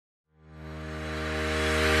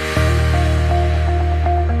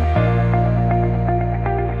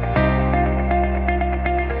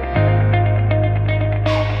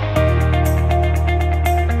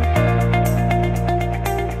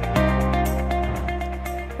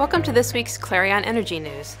Welcome to this week's Clarion Energy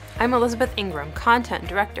News. I'm Elizabeth Ingram, Content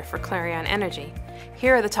Director for Clarion Energy.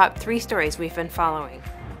 Here are the top 3 stories we've been following.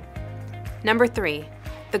 Number 3.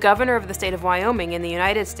 The governor of the state of Wyoming in the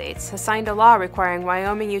United States has signed a law requiring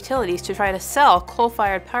Wyoming utilities to try to sell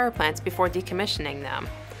coal-fired power plants before decommissioning them.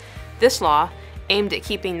 This law, aimed at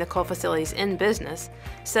keeping the coal facilities in business,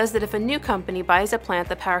 says that if a new company buys a plant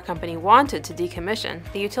the power company wanted to decommission,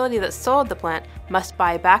 the utility that sold the plant must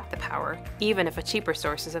buy back the power, even if a cheaper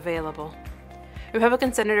source is available.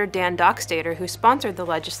 Republican Senator Dan Dockstader, who sponsored the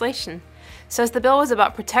legislation, says the bill was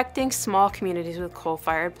about protecting small communities with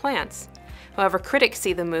coal-fired plants. However, critics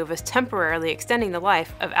see the move as temporarily extending the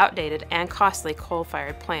life of outdated and costly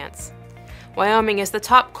coal-fired plants. Wyoming is the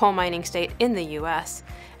top coal mining state in the U.S.,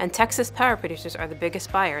 and Texas power producers are the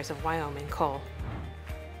biggest buyers of Wyoming coal.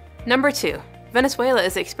 Number 2. Venezuela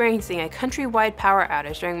is experiencing a countrywide power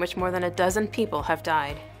outage during which more than a dozen people have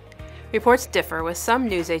died. Reports differ, with some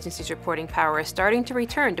news agencies reporting power is starting to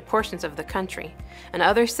return to portions of the country, and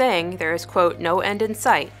others saying there is, quote, no end in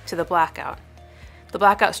sight to the blackout. The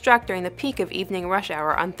blackout struck during the peak of evening rush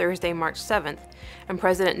hour on Thursday, March 7th, and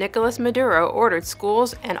President Nicolas Maduro ordered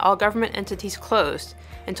schools and all government entities closed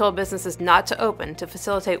and told businesses not to open to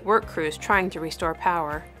facilitate work crews trying to restore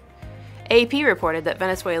power. AP reported that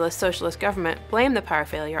Venezuela's socialist government blamed the power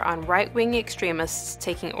failure on right-wing extremists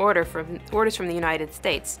taking orders from the United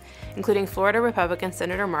States, including Florida Republican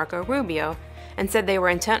Senator Marco Rubio, and said they were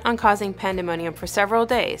intent on causing pandemonium for several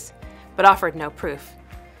days, but offered no proof.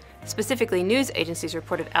 Specifically, news agencies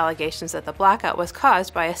reported allegations that the blackout was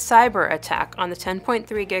caused by a cyber attack on the 10.3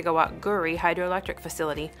 gigawatt Guri hydroelectric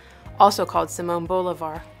facility, also called Simon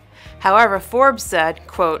Bolivar. However, Forbes said,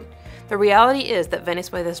 quote, the reality is that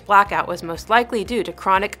Venezuela's blackout was most likely due to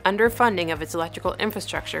chronic underfunding of its electrical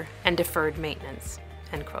infrastructure and deferred maintenance,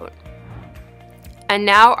 end quote. And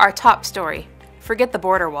now our top story. Forget the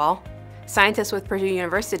border wall. Scientists with Purdue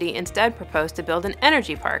University instead proposed to build an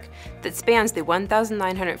energy park that spans the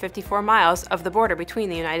 1,954 miles of the border between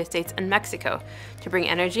the United States and Mexico to bring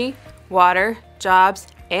energy, water, jobs,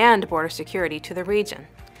 and border security to the region.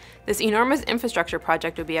 This enormous infrastructure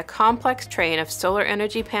project would be a complex train of solar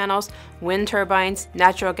energy panels, wind turbines,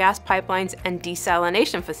 natural gas pipelines, and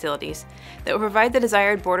desalination facilities that would provide the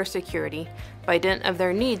desired border security by dint of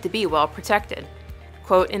their need to be well protected.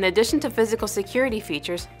 Quote, in addition to physical security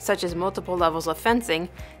features, such as multiple levels of fencing,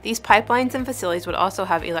 these pipelines and facilities would also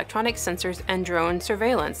have electronic sensors and drone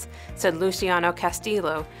surveillance, said Luciano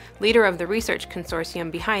Castillo, leader of the research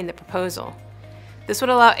consortium behind the proposal. This would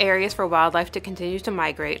allow areas for wildlife to continue to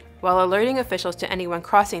migrate, while alerting officials to anyone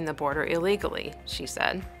crossing the border illegally, she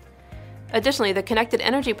said. Additionally, the connected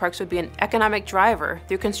energy parks would be an economic driver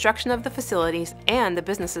through construction of the facilities and the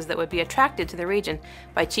businesses that would be attracted to the region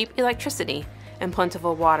by cheap electricity and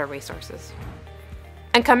plentiful water resources.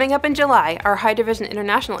 And coming up in July, our HydroVision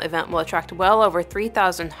International event will attract well over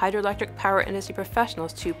 3,000 hydroelectric power industry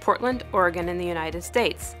professionals to Portland, Oregon in the United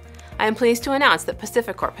States. I am pleased to announce that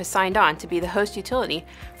PacifiCorp has signed on to be the host utility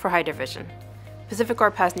for HydroVision.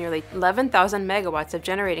 PacifiCorp has nearly 11,000 megawatts of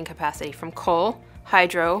generating capacity from coal,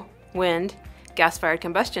 hydro, wind, gas-fired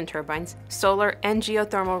combustion turbines, solar, and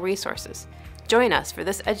geothermal resources. Join us for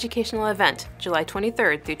this educational event, July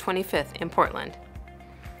 23rd through 25th in Portland.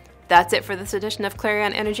 That's it for this edition of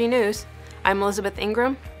Clarion Energy News. I'm Elizabeth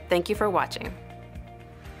Ingram. Thank you for watching.